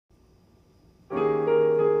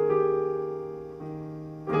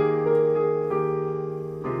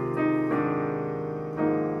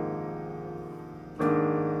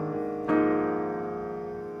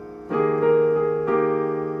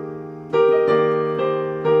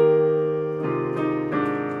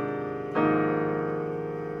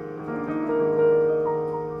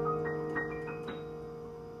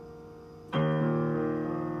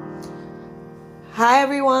Hi,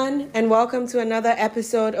 everyone, and welcome to another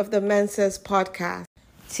episode of the Menses podcast.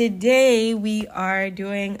 Today, we are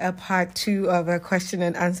doing a part 2 of a question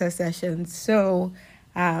and answer session. So,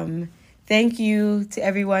 thank you to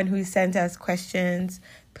everyone who sent us questions.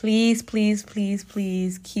 Please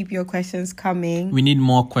keep your questions coming. We need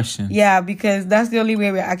more questions. Yeah, because that's the only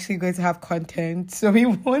way we're actually going to have content. So we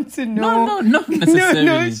want to know. No, necessarily.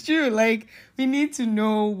 No, it's true. Like, we need to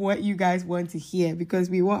know what you guys want to hear because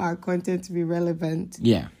we want our content to be relevant.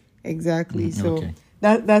 Yeah. Exactly. So okay.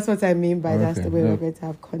 that's what I mean by that's the way we're going to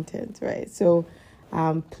have content, right? So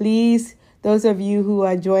please, those of you who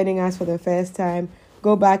are joining us for the first time,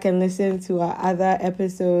 go back and listen to our other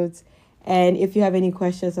episodes. And if you have any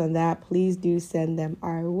questions on that, please do send them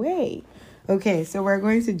our way. Okay, so we're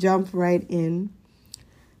going to jump right in.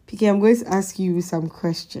 PK, I'm going to ask you some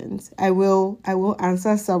questions. I will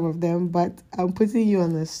answer some of them, but I'm putting you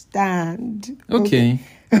on the stand. Okay.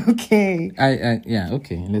 Okay.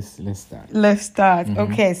 Okay. Let's start. Let's start. Mm-hmm.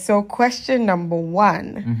 Okay, so question number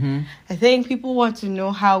 1. Mm-hmm. I think people want to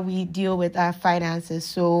know how we deal with our finances.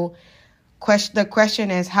 So the question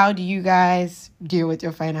is, how do you guys deal with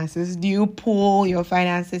your finances? Do you pool your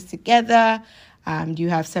finances together? Do you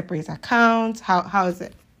have separate accounts? How is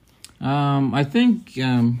it? I think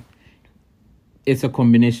it's a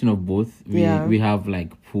combination of both. We have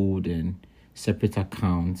like pooled and separate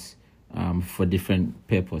accounts for different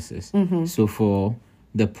purposes. Mm-hmm. So for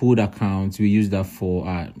the pooled accounts, we use that for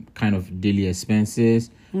kind of daily expenses,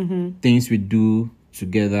 things we do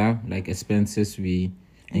together, like expenses we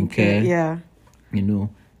incur. Yeah.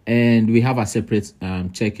 And we have a separate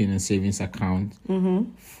checking and savings account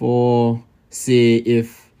for, say,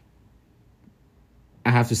 if I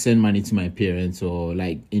have to send money to my parents or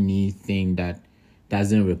like anything that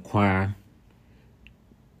doesn't require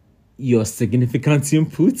your significant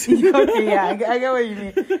input. Okay, yeah, I get what you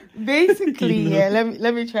mean. Basically,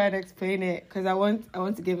 let me try to explain it because I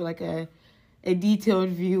want to give like a detailed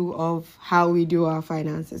view of how we do our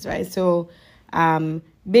finances, right? So,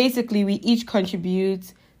 basically, we each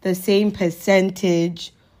contribute the same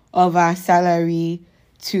percentage of our salary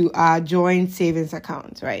to our joint savings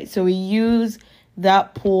account, right? So we use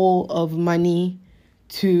that pool of money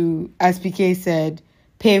to, as PK said,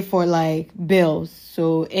 pay for like bills.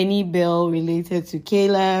 So any bill related to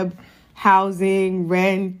Caleb, housing,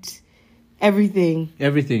 rent,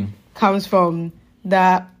 everything comes from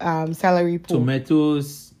that salary pool.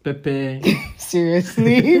 Tomatoes, pepper.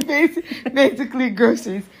 Seriously, basically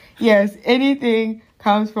groceries. Yes, anything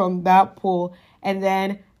comes from that pool. And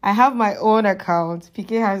then I have my own account.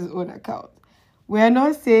 PK has his own account. We're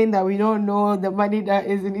not saying that we don't know the money that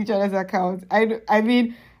is in each other's accounts. I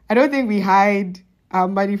mean, I don't think we hide our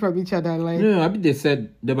money from each other. Like, no, I mean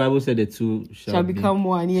the Bible said the two shall become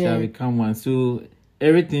one. Yeah, shall become one. So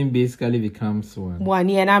everything basically becomes one. One,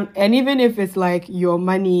 yeah, and even if it's like your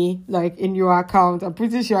money, like in your account, I'm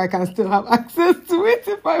pretty sure I can still have access to it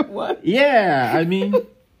if I want. Yeah, I mean,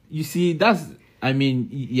 you see, that's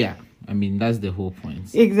the whole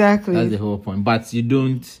point. Exactly, that's the whole point. But you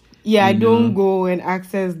don't. Yeah, I don't go and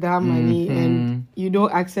access that money, and you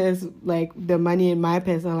don't access like the money in my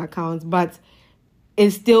personal account, but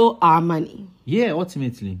it's still our money. Yeah,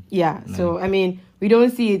 ultimately. Yeah, so I mean, we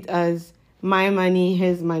don't see it as my money,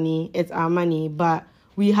 his money, it's our money, but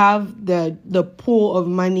we have the pool of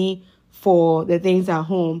money for the things at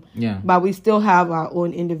home. Yeah. But we still have our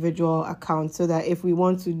own individual accounts so that if we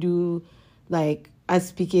want to do, like,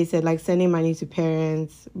 as PK said, like sending money to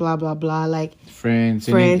parents, blah, blah, blah, like friends,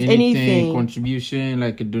 anything, contribution,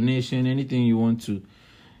 like a donation, anything you want to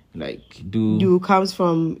like do comes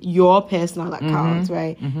from your personal account,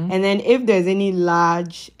 right? And then if there's any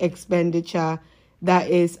large expenditure that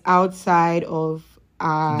is outside of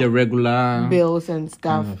the regular bills and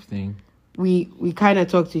stuff, kind of thing, we kind of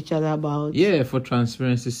talk to each other about. Yeah, for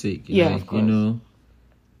transparency's sake. Yeah, like, of course.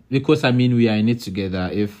 Because I mean we are in it together.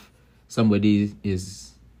 If somebody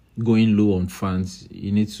is going low on funds,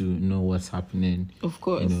 you need to know what's happening. Of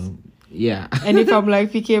course. Yeah. And if I'm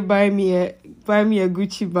like, PK, buy me a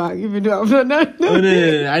Gucci bag, even though I'm not. No.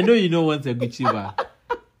 I know you don't want a Gucci bag.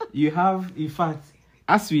 You have, in fact,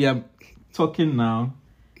 as we are talking now,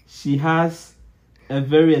 she has a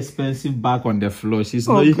very expensive bag on the floor. She's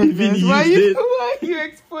not even used it. Why are you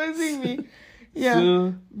exposing me? Yeah.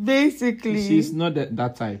 So basically, she's not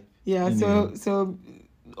that type. Yeah. So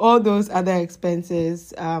all those other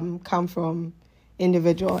expenses come from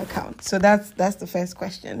individual accounts. So that's the first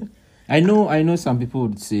question. I know some people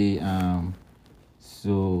would say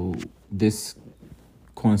so this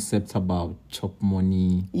concept about chop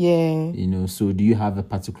money. Yeah. So do you have a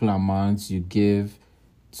particular amount you give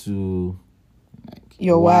to like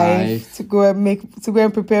your wife to go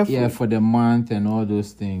and prepare food. Yeah, for the month and all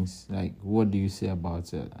those things. Like, what do you say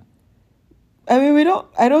about it? I mean,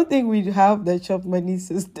 I don't think we have the chop money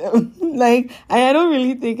system. Like, I don't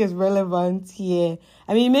really think it's relevant here.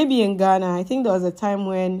 I mean, maybe in Ghana, I think there was a time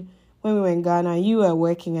when we were in Ghana, you were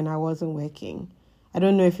working and I wasn't working. I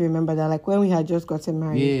don't know if you remember that, like when we had just gotten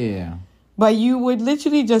married. Yeah. But you would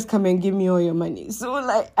literally just come and give me all your money. So,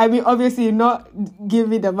 like, I mean, obviously not give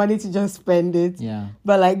me the money to just spend it. Yeah.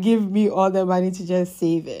 But, like, give me all the money to just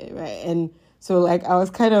save it, right? And so, like, I was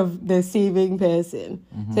kind of the saving person.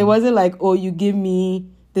 Mm-hmm. So it wasn't like, oh, you give me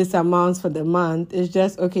this amount for the month. It's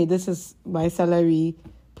just, okay, this is my salary,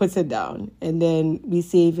 put it down. And then we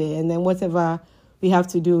save it. And then whatever we have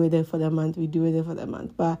to do with it for the month, we do with it for the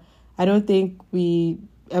month. But I don't think we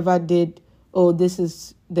ever did, oh, this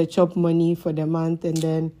is the chop money for the month, and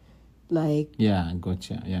then, like... Yeah,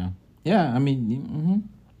 gotcha, yeah. I mean,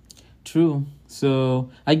 true. So,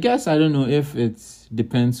 I guess, I don't know if it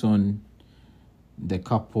depends on the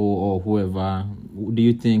couple or whoever. Do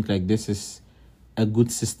you think, like, this is a good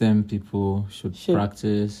system people should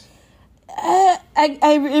practice?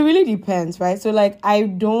 It really depends, right? So, like,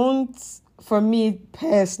 for me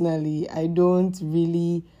personally, I don't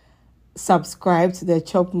really subscribe to the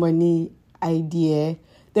chop money idea.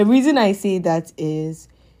 The reason I say that is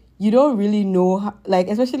you don't really know how, like,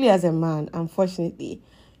 especially as a man, unfortunately.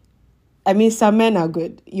 I mean, some men are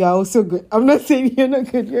good. You are also good. I'm not saying you're not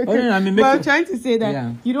good. You're good. No, I mean, but I'm trying to say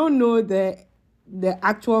that you don't know the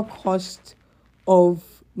actual cost of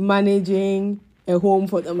managing a home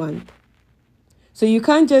for the month. So you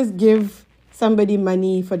can't just give somebody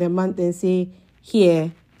money for the month and say,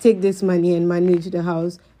 here, take this money and manage the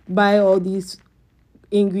house, buy all these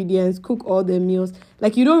ingredients, cook all the meals.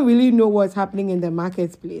 Like, you don't really know what's happening in the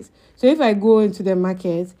marketplace. So if I go into the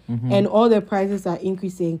market and all the prices are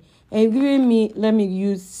increasing and giving me, let me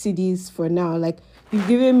use cedis for now, like you've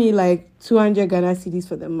given me like 200 Ghana cedis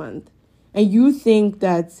for the month, and you think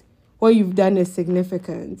that what you've done is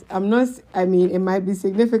significant. I mean, it might be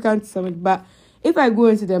significant to someone, but if I go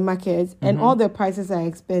into the market and all the prices are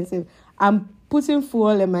expensive, I'm putting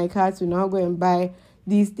fuel in my car to now go and buy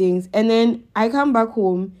these things, and then I come back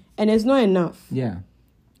home and it's not enough. Yeah.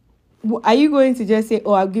 Are you going to just say,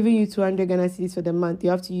 oh, I'm giving you 200 Ghana cedis for the month, you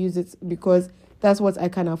have to use it because that's what I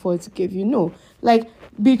can afford to give you? No. Like,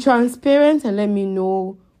 be transparent and let me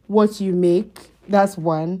know what you make. That's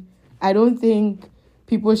one. I don't think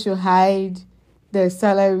people should hide the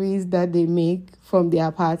salaries that they make from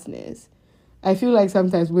their partners. I feel like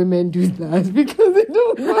sometimes women do that because they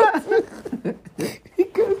don't want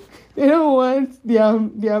because they don't want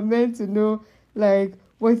their men to know, like,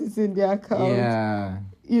 what is in their account. Yeah.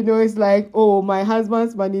 You know, it's like, oh, my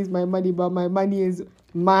husband's money is my money, but my money is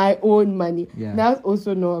my own money. Yeah. That's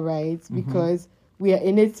also not right because we are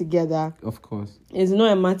in it together. Of course. It's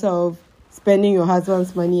not a matter of spending your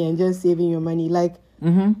husband's money and just saving your money. Like,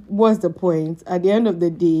 what's the point? At the end of the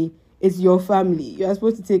day, it's your family. You are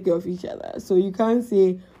supposed to take care of each other. So you can't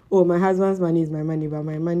say, oh, my husband's money is my money, but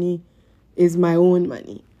my money is my own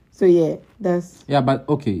money. So, yeah, that's... Yeah, but,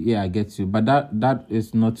 okay, yeah, I get you. But that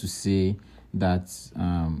is not to say that,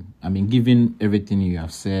 I mean, given everything you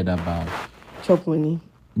have said about... Chop money.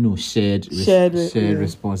 No, shared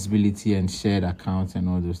responsibility and shared accounts and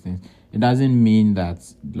all those things. It doesn't mean that,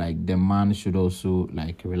 like, the man should also,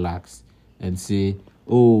 like, relax and say,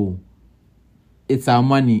 oh, it's our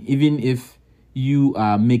money. Even if you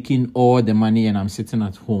are making all the money and I'm sitting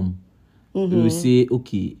at home, we will say,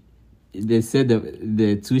 okay, they said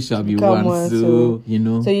the two shall be one, so, you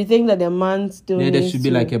know. So you think that the man still there should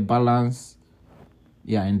be like a balance,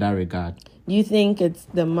 in that regard. Do you think it's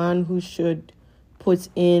the man who should put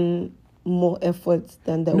in more effort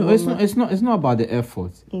than the woman? No, it's not about the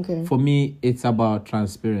effort. Okay. For me, it's about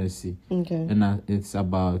transparency. Okay. And it's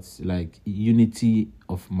about, like, unity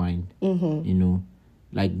of mind. You know,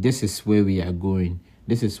 like, this is where we are going.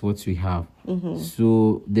 This is what we have.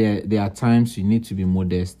 So there are times you need to be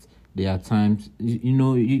modest. There are times, you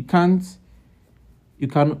know,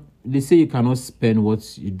 they say you cannot spend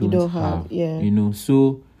what you don't have. Yeah. You know,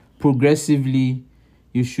 so progressively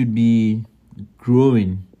you should be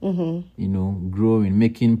growing, you know,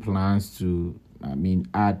 making plans to,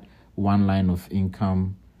 add one line of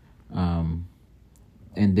income. And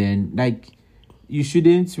then, like, you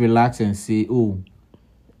shouldn't relax and say, oh,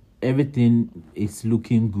 everything is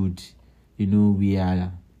looking good. You know, we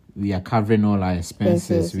are covering all our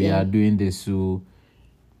expenses. We are doing this, so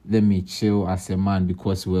let me chill as a man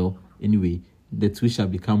because, well, anyway, the two shall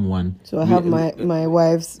become one. So I have my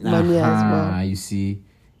wife's money as well. You see,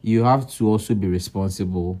 you have to also be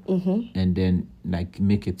responsible and then like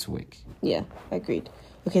make it work. Yeah, agreed.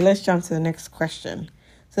 Okay, let's jump to the next question.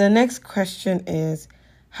 So the next question is,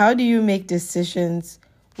 how do you make decisions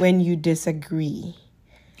when you disagree?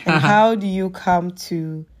 And how do you come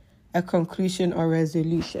to a conclusion or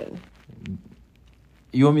resolution?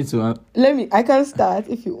 You want me to? I can start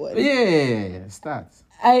if you want. Yeah, start.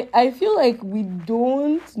 I feel like we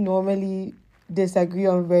don't normally disagree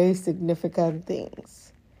on very significant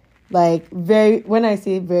things. Like when I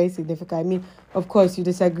say very significant, I mean, of course, you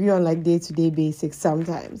disagree on like day-to-day basics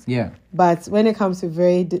sometimes. Yeah. But when it comes to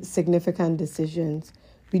very significant decisions,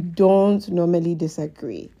 we don't normally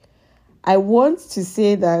disagree. I want to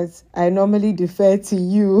say that I normally defer to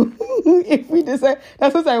you if we decide.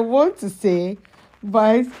 That's what I want to say.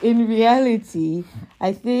 But in reality,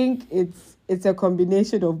 I think it's a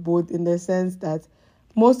combination of both, in the sense that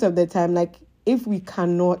most of the time, like if we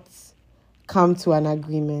cannot come to an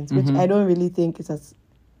agreement, which I don't really think it has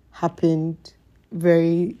happened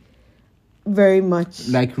very, very much.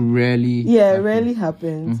 Like rarely. Yeah, rarely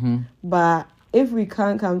happens. But if we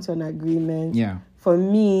can't come to an agreement, for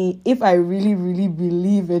me, if I really, really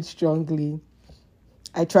believe it strongly,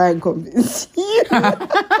 I try and convince you.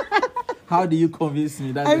 How do you convince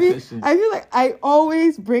me? That's the question. I feel like I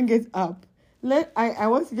always bring it up. I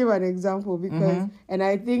want to give an example because, and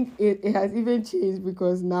I think it has even changed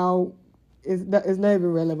because now it's not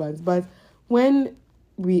even relevant. But when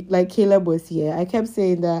Caleb was here, I kept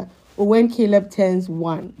saying that when Caleb turns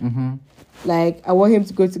 1, like I want him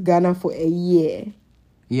to go to Ghana for a year.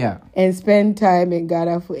 Yeah. And spend time in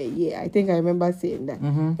Ghana for a year. I think I remember saying that.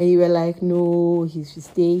 And you were like, no, he should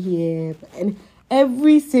stay here. And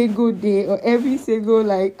every single day or every single,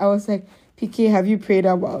 I was like, PK, have you prayed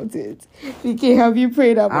about it? PK, have you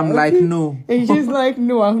prayed about it? I'm like, no. And she's like,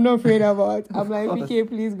 no, I've not prayed about it. I'm like, PK,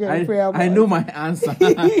 please go and pray about it. I know my answer.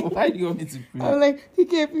 Why do you want me to pray? I'm like,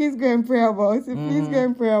 PK, please go and pray about it. Please go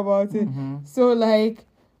and pray about it. So,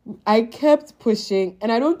 I kept pushing,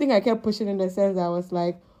 and I don't think I kept pushing in the sense that I was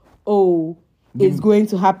like, oh, it's going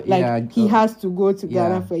to happen. He has to go to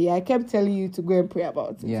Ghana for a year. I kept telling you to go and pray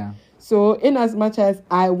about it. Yeah. So, in as much as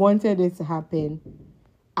I wanted it to happen,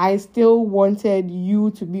 I still wanted you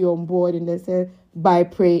to be on board in the sense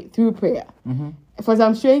through prayer. For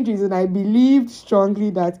some strange reason, I believed strongly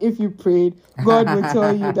that if you prayed, God would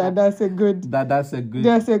tell you that that's a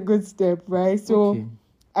good step, right? So,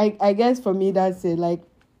 I guess for me, that's it.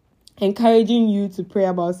 Encouraging you to pray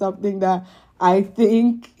about something that I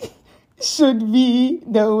think should be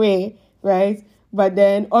the way, right? But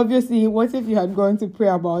then, obviously, what if you had gone to pray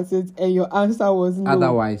about it and your answer was no?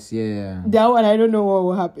 Otherwise, yeah. That one, I don't know what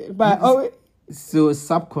will happen. But so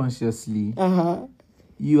subconsciously,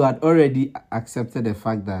 you had already accepted the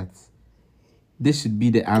fact that this should be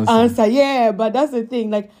the answer. Yeah, but that's the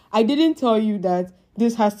thing. I didn't tell you that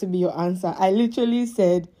this has to be your answer. I literally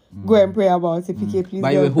said, go and pray about it, PK, please.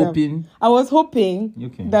 But you were hoping? I was hoping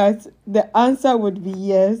that the answer would be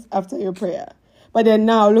yes after your prayer. But then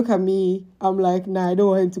now, look at me. I'm like, nah, I don't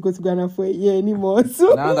want him to go to Ghana for a year anymore.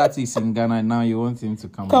 So now that he's in Ghana, now you want him to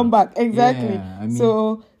come back. Exactly. Yeah,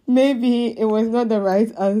 so maybe it was not the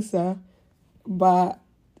right answer. But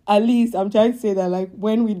at least I'm trying to say that,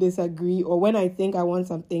 when we disagree or when I think I want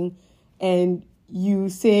something and you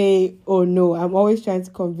say, oh no, I'm always trying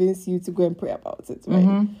to convince you to go and pray about it,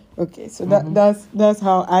 right? Okay, so that's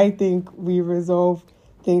how I think we resolve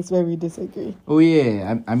things when we disagree. Oh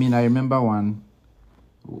yeah, I remember one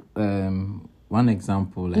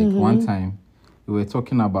example. One time we were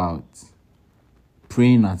talking about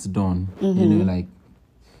praying at dawn.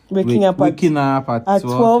 Waking up at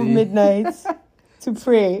 12 midnight to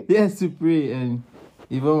pray. Yes, to pray. And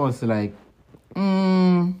Yvonne was like,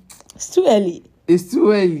 it's too early. It's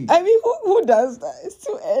too early. I mean, who does that? It's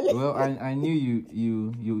too early. Well, I knew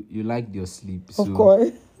you liked your sleep. So of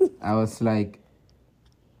course. I was like,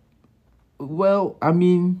 well,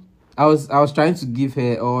 I was trying to give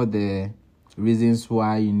her all the reasons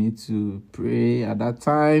why you need to pray at that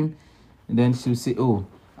time. And then she'll say, oh,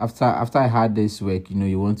 after I had this work,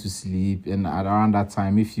 you want to sleep. And around that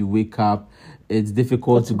time, if you wake up, it's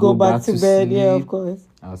difficult to go back to bed. Sleep. Yeah, of course.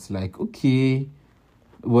 I was like, okay,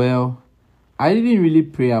 well, I didn't really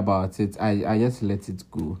pray about it. I just let it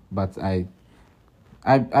go. But I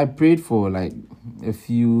prayed for a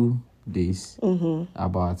few days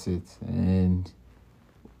about it. And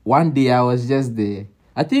one day I was just there.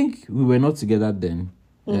 I think we were not together then.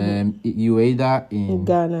 You were either in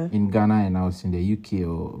Ghana and I was in the UK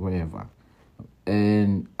or wherever.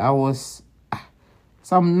 And I was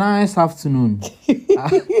some nice afternoon.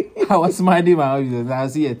 I was minding my own business. I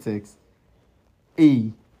see a text.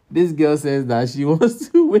 Hey, this girl says that she wants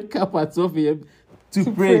to wake up at 12 a.m.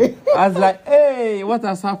 to pray. I was like, hey, what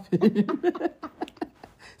has happened?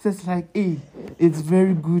 So it's like, hey, it's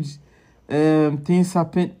very good. Things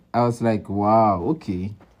happen. I was like, wow,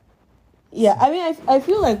 okay. Yeah, I mean, I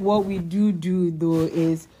feel like what we do though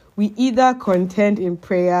is we either contend in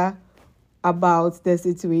prayer about the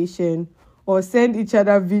situation or send each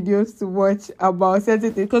other videos to watch about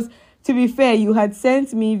certain things. Because to be fair, you had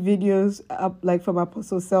sent me videos like from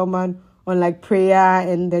Apostle Selman on like prayer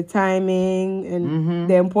and the timing and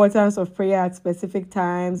the importance of prayer at specific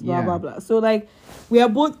times, blah, blah, blah. So like we are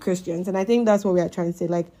both Christians, and I think that's what we are trying to say.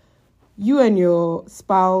 Like you and your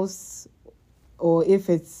spouse, or if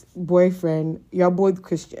it's boyfriend, you're both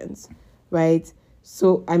Christians, right?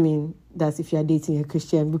 So, I mean, that's if you're dating a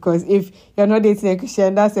Christian, because if you're not dating a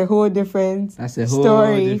Christian, that's a whole different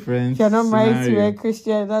story. If you're not married to a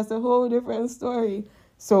Christian, that's a whole different story.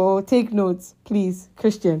 So take notes, please,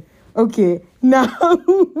 Christian. Okay, now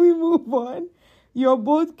we move on. You're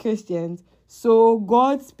both Christians, so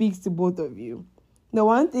God speaks to both of you. The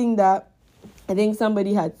one thing that I think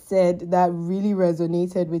somebody had said that really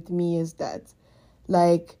resonated with me is that,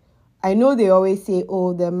 like, I know they always say,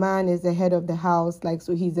 oh, the man is the head of the house, like,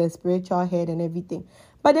 so he's a spiritual head and everything.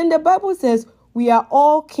 But then the Bible says we are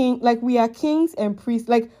all we are kings and priests,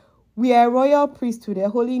 like, we are a royal priesthood, a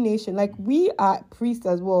holy nation. Like, we are priests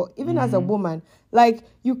as well, even as a woman. Like,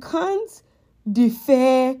 you can't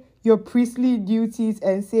defer your priestly duties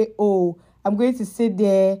and say, oh, I'm going to sit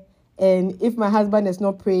there, and if my husband is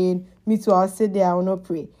not praying, me too, I'll sit there, I will not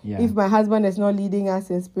pray. Yeah. If my husband is not leading us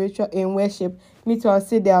in worship, me too, I'll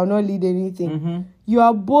sit there, I will not lead anything. You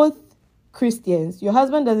are both Christians. Your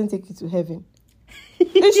husband doesn't take you to heaven.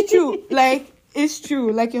 It's true. Like, it's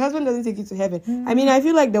true. Like, your husband doesn't take you to heaven. I mean, I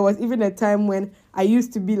feel like there was even a time when I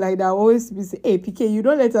used to be like that. I always be saying, hey, PK, you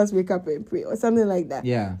don't let us wake up and pray or something like that.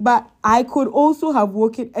 Yeah. But I could also have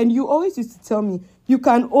woken, and you always used to tell me, you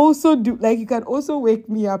can also wake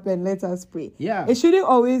me up and let us pray. Yeah. It shouldn't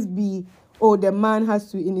always be, oh, the man has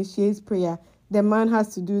to initiate prayer. The man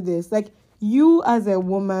has to do this. Like, you as a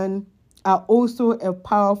woman are also a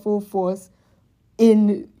powerful force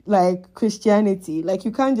in, like, Christianity. Like,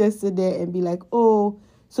 you can't just sit there and be like, oh,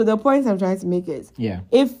 so the point I'm trying to make is,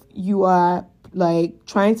 if you are, like,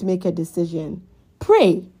 trying to make a decision,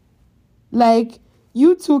 pray. Like,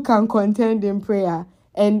 you two can contend in prayer,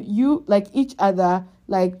 and you, like, each other,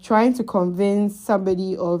 like, trying to convince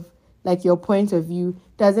somebody of, like, your point of view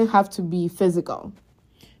doesn't have to be physical.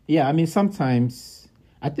 Yeah, I mean, sometimes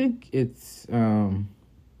I think it's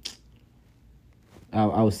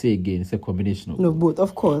I'll say again, it's a combination of both,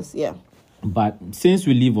 of course, yeah. But since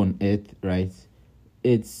we live on earth, right,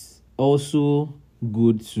 it's also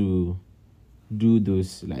good to do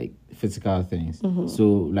those, like, physical things. So,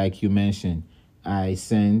 like you mentioned, I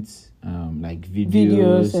sent like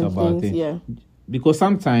videos about things. Yeah. Because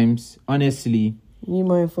sometimes, honestly, you need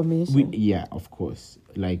more information. Yeah, of course.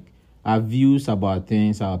 Like, our views about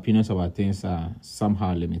things, our opinions about things are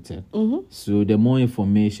somehow limited. So the more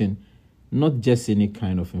information, not just any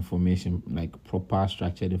kind of information, like proper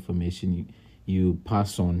structured information you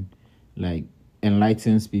pass on, like,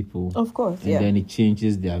 enlightens people. Of course, and then it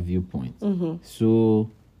changes their viewpoint. So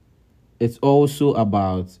it's also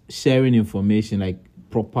about sharing information, like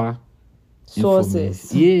proper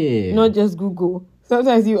sources. Yeah. Not just Google.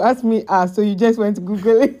 Sometimes you ask me, so you just went to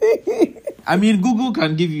Google it. I mean, Google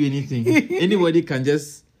can give you anything. Anybody can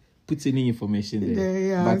just put any information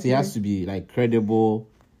there. But it has to be, like, credible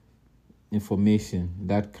information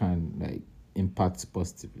that can, like, impact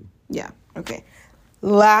positively. Yeah. Okay.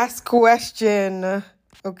 Last question.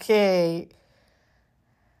 Okay.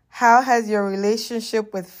 How has your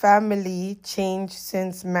relationship with family changed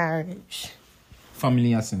since marriage?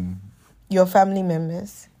 Family as in? Your family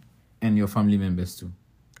members. And your family members too?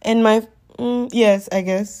 And my... yes, I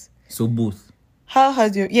guess. So both? How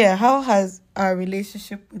has our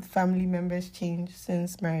relationship with family members changed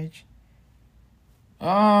since marriage?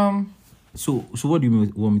 So what do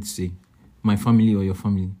you want me to say? My family or your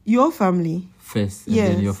family? Your family. First, and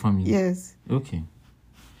then your family? Yes. Okay.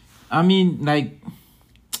 I mean, like,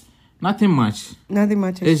 nothing much. Nothing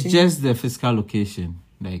much. It's just the physical location.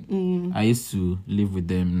 Like, I used to live with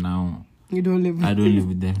them. Now you don't live with I don't live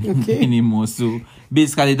with them anymore. So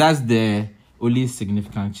basically, that's the only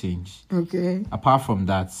significant change. Okay. Apart from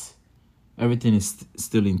that, everything is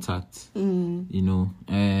still intact. You know,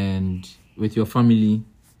 and with your family,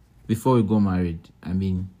 before we got married, I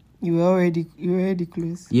mean, you were already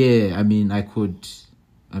close. Yeah, I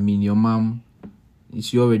mean, your mom,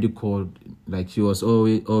 she already called, like, she was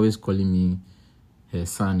always calling me her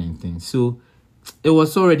son and things. So it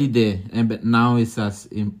was already there, but now it has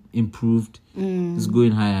improved. It's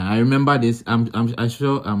going higher. I remember this. I'm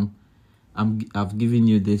sure I've given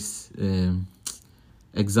you this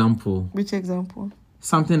example. Which example?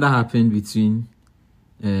 Something that happened between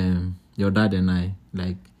your dad and I,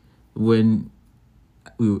 like when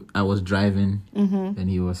I was driving and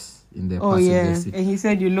he was in the passenger seat. And he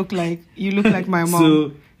said you look like my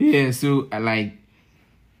mom. So like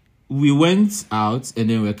we went out and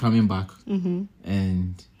then we're coming back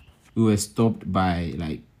and we were stopped by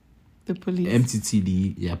like the police,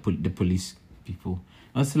 MTTD, the police people.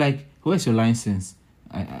 I was like, "Where's your license?"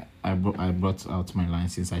 I brought out my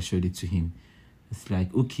license. I showed it to him. It's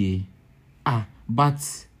like, okay,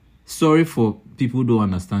 but sorry for people who don't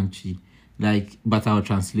understand Chi. Like, but I'll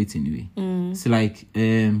translate anyway. It's like,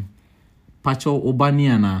 Pacho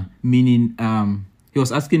Obaniana, meaning, he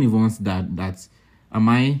was asking Yvonne's dad that, am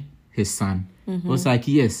I his son? I was like,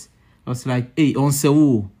 yes. I was like, hey,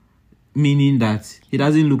 Onsewo, meaning that he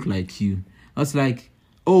doesn't look like you. I was like,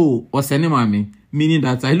 oh, Osenemami, meaning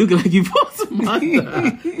that I look like Yvonne's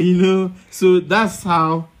mother. So that's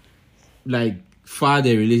how, like, far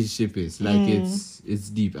the relationship is. Like, it's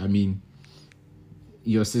deep. I mean,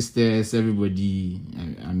 your sisters, everybody,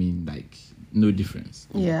 I mean, like, no difference.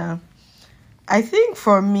 Yeah. I think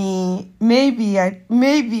for me, maybe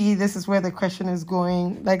this is where the question is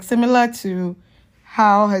going. Like, similar to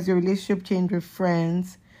how has your relationship changed with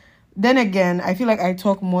friends? Then again, I feel like I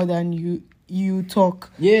talk more than you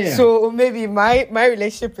talk. Yeah. So maybe my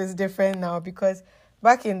relationship is different now, because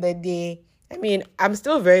back in the day, I mean, I'm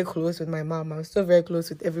still very close with my mom. I'm still very close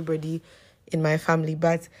with everybody in my family.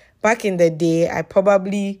 But back in the day, I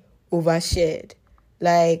probably overshared.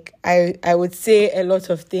 Like, I would say a lot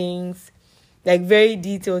of things, like very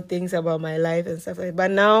detailed things about my life and stuff like that.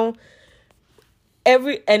 But now,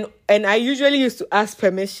 and I usually used to ask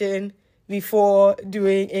permission before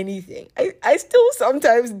doing anything. I still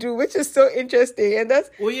sometimes do, which is so interesting. And that's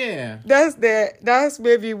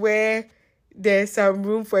maybe where there's some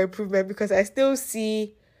room for improvement, because I still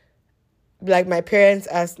see like my parents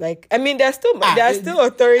as like, I mean, they're still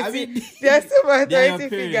authority. I mean, they're still my authority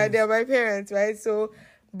figure. They're my parents, right? So,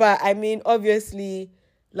 but I mean, obviously,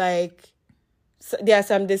 like, there are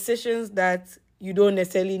some decisions that you don't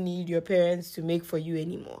necessarily need your parents to make for you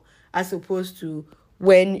anymore, as opposed to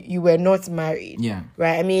when you were not married. Yeah.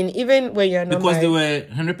 Right? I mean, even when you're not because married,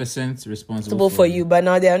 they were 100% responsible for you, but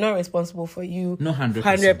now they are not responsible for you. No, 100%.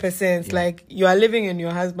 100%. Yeah. Like, you are living in your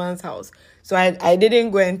husband's house. So I don't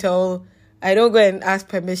go and ask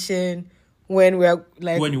permission when we're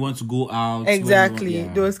like, when you want to go out. Exactly.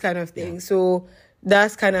 Those kind of things. Yeah. So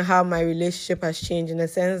that's kind of how my relationship has changed, in the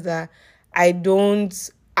sense that I don't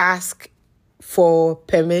ask for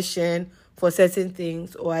permission for certain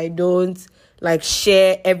things, or I don't like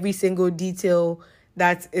share every single detail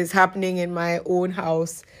that is happening in my own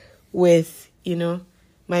house with,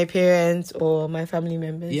 my parents or my family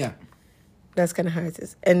members. Yeah. That's kind of how it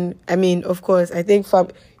is. And I mean, of course, I think from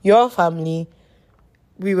your family,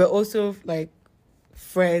 we were also like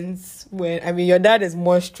friends when, I mean, your dad is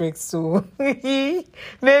more strict, so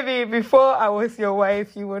maybe before I was your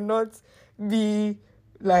wife, he would not be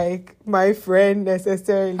like my friend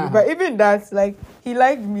necessarily. But even that's like, he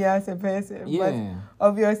liked me as a person. Yeah. But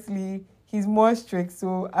obviously he's more strict.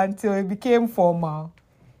 So until it became formal,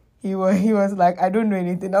 he was like, I don't know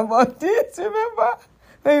anything about this. Remember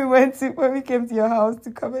when we came to your house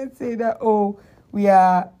to come and say that, we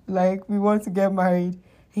are like, we want to get married.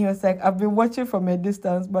 He was like, I've been watching from a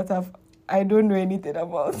distance, but I don't know anything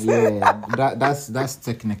about it. Yeah, that's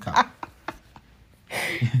technical.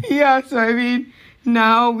 Yeah, so I mean,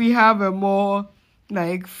 now we have a more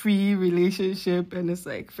like free relationship, and it's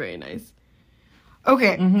like very nice.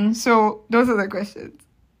 Okay, So those are the questions.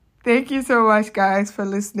 Thank you so much, guys, for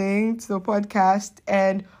listening to the podcast.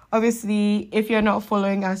 And obviously, if you're not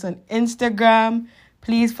following us on Instagram,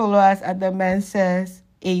 please follow us at the Menses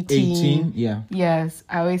 18. Yeah. Yes,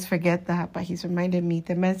 I always forget that, but he's reminded me.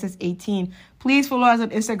 The Menses 18. Please follow us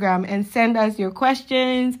on Instagram and send us your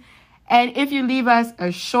questions. And if you leave us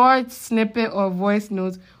a short snippet or voice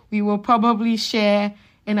note, we will probably share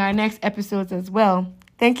in our next episodes as well.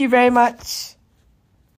 Thank you very much.